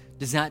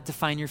does not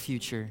define your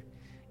future.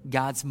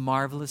 God's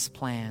marvelous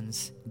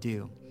plans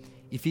do.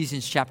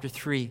 Ephesians chapter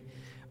 3,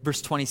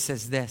 verse 20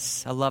 says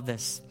this. I love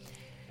this.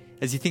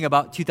 As you think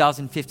about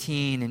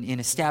 2015 and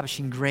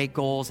establishing great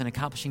goals and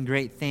accomplishing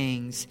great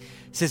things,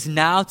 it says,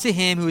 "Now to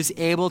Him who is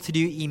able to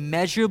do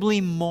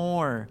immeasurably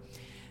more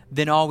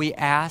than all we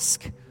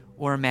ask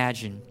or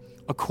imagine,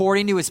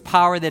 according to His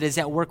power that is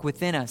at work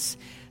within us,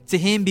 to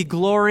Him be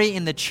glory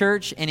in the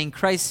church and in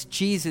Christ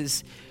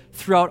Jesus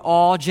throughout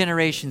all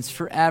generations,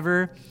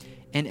 forever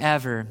and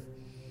ever.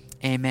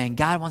 Amen."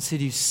 God wants to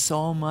do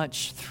so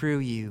much through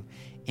you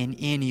and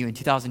in you in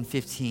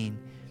 2015.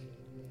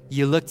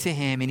 You look to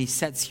Him, and He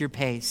sets your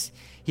pace.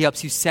 He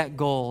helps you set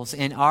goals.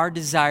 And our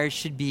desire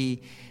should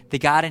be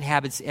that God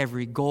inhabits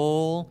every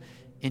goal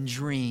and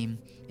dream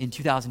in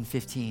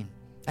 2015.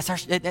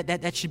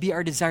 That should be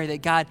our desire,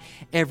 that God,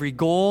 every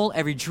goal,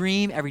 every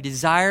dream, every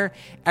desire,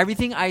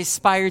 everything I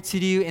aspire to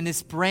do in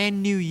this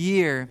brand new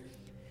year,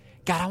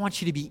 God, I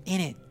want You to be in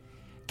it.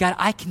 God,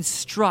 I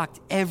construct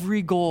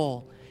every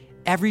goal,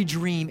 every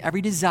dream,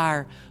 every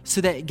desire,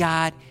 so that,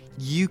 God,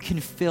 You can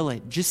fill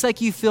it. Just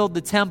like You filled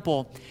the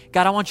temple,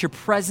 God, I want Your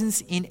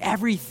presence in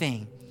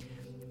everything,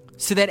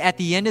 so that at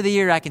the end of the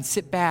year, I can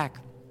sit back.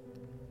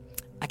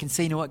 I can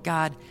say, "You know what,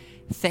 God,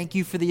 thank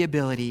You for the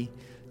ability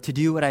to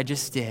do what I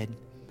just did.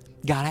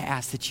 God, I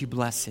ask that You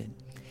bless it."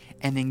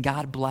 And then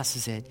God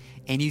blesses it,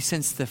 and you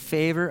sense the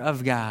favor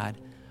of God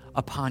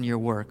upon your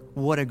work.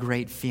 What a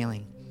great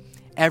feeling.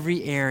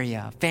 Every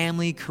area,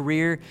 family,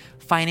 career,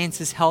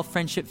 finances, health,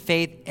 friendship,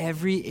 faith,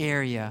 every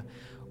area,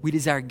 we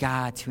desire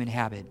God to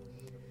inhabit.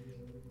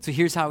 So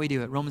here's how we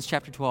do it. Romans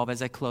chapter 12,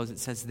 as I close, it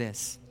says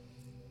this.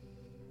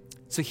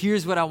 So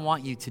here's what I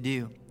want you to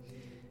do.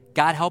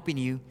 God helping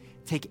you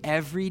take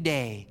every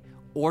day,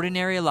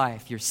 ordinary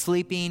life, you're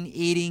sleeping,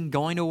 eating,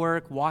 going to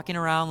work, walking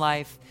around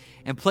life,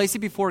 and place it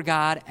before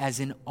God as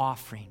an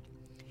offering.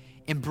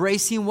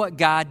 Embracing what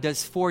God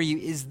does for you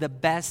is the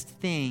best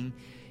thing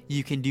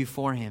you can do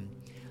for Him.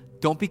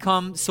 Don't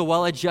become so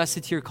well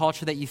adjusted to your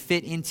culture that you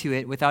fit into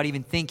it without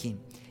even thinking.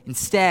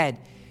 Instead,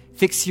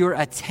 fix your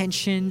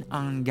attention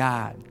on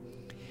God.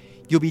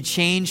 You'll be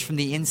changed from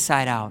the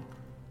inside out,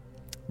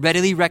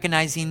 readily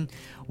recognizing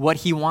what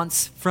He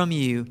wants from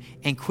you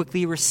and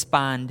quickly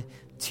respond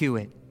to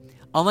it.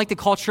 Unlike the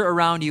culture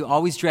around you,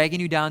 always dragging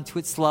you down to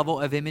its level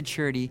of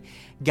immaturity,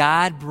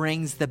 God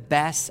brings the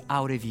best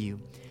out of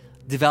you,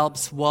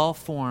 develops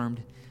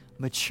well-formed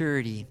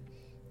maturity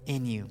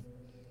in you.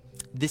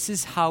 This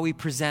is how we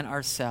present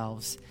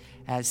ourselves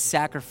as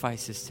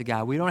sacrifices to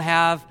God. We don't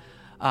have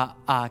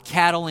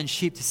cattle and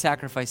sheep to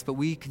sacrifice, but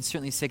we can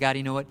certainly say, God,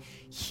 you know what?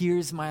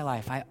 Here's my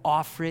life. I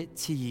offer it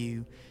to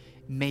You.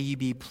 May You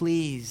be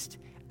pleased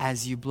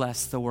as You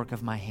bless the work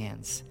of my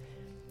hands.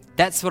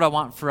 That's what I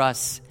want for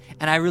us.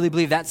 And I really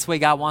believe that's the way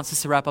God wants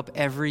us to wrap up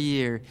every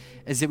year,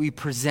 is that we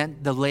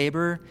present the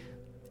labor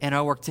and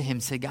our work to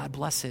Him. Say, God,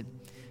 bless it.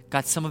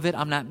 God, some of it,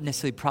 I'm not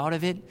necessarily proud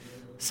of it.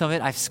 Some of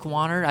it I've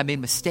squandered. I made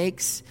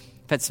mistakes.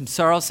 I've had some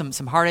sorrow,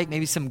 some heartache,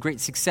 maybe some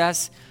great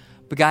success.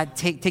 But God,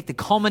 take the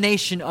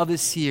culmination of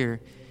this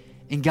year,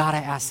 and God, I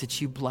ask that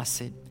You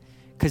bless it.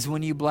 Because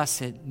when You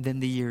bless it, then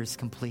the year is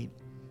complete.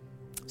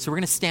 So we're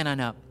going to stand on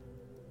up.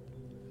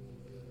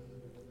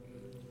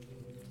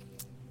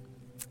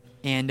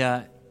 And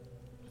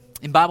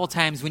in Bible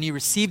times, when you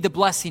received the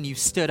blessing, you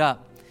stood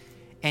up.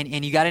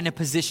 and you got in a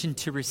position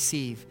to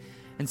receive.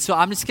 And so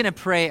I'm just going to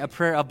pray a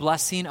prayer of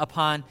blessing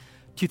upon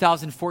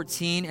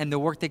 2014 and the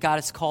work that God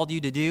has called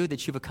you to do,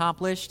 that you've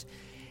accomplished.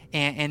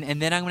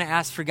 And then I'm going to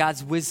ask for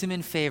God's wisdom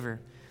and favor.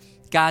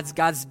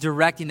 God's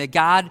directing, that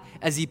God,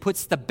 as he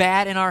puts the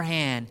bat in our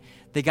hand,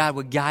 that God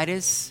would guide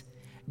us,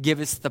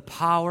 give us the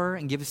power,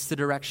 and give us the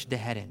direction to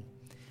head in.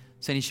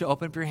 So you should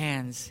open up your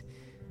hands,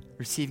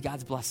 receive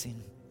God's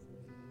blessing.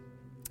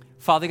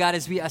 Father God,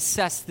 as we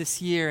assess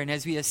this year and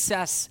as we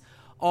assess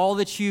all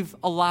that you've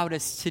allowed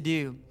us to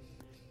do,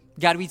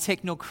 God, we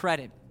take no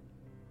credit.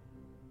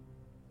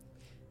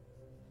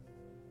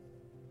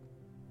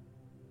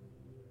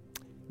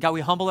 God,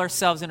 we humble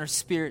ourselves in our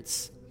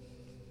spirits.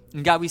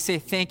 And God, we say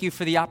thank you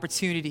for the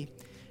opportunity.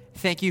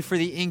 Thank you for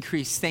the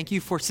increase. Thank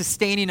you for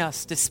sustaining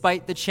us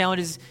despite the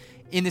challenges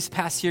in this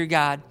past year,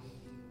 God.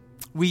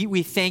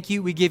 We thank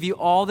you. We give you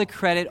all the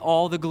credit,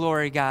 all the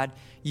glory, God.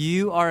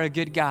 You are a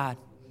good God.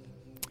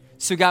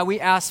 So, God, we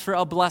ask for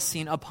a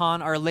blessing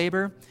upon our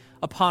labor,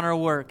 upon our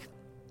work.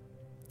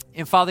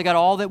 And, Father God,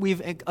 all that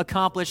we've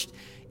accomplished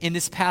in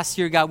this past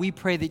year, God, we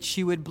pray that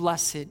you would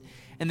bless it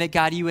and that,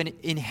 God, you would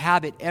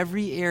inhabit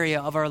every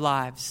area of our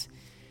lives.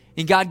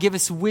 And God, give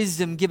us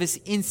wisdom, give us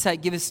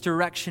insight, give us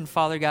direction,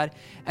 Father God,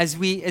 as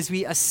we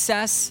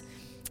assess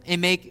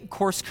and make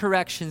course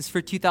corrections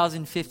for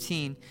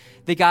 2015.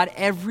 That God,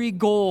 every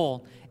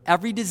goal,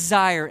 every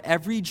desire,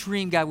 every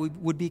dream, God,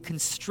 would be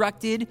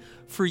constructed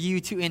for you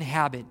to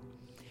inhabit.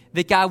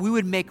 That God, we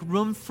would make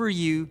room for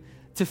you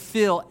to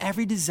fill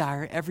every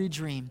desire, every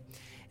dream.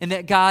 And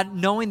that God,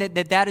 knowing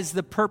that is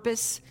the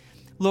purpose,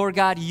 Lord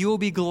God, you will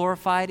be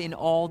glorified in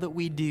all that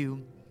we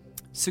do.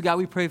 So God,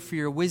 we pray for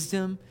your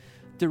wisdom,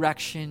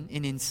 direction,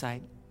 and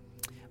insight.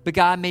 But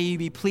God, may you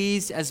be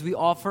pleased as we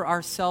offer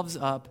ourselves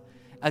up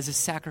as a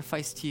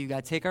sacrifice to you.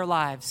 God, take our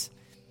lives,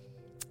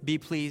 be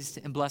pleased,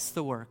 and bless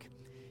the work.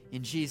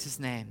 In Jesus'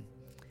 name,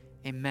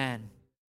 amen.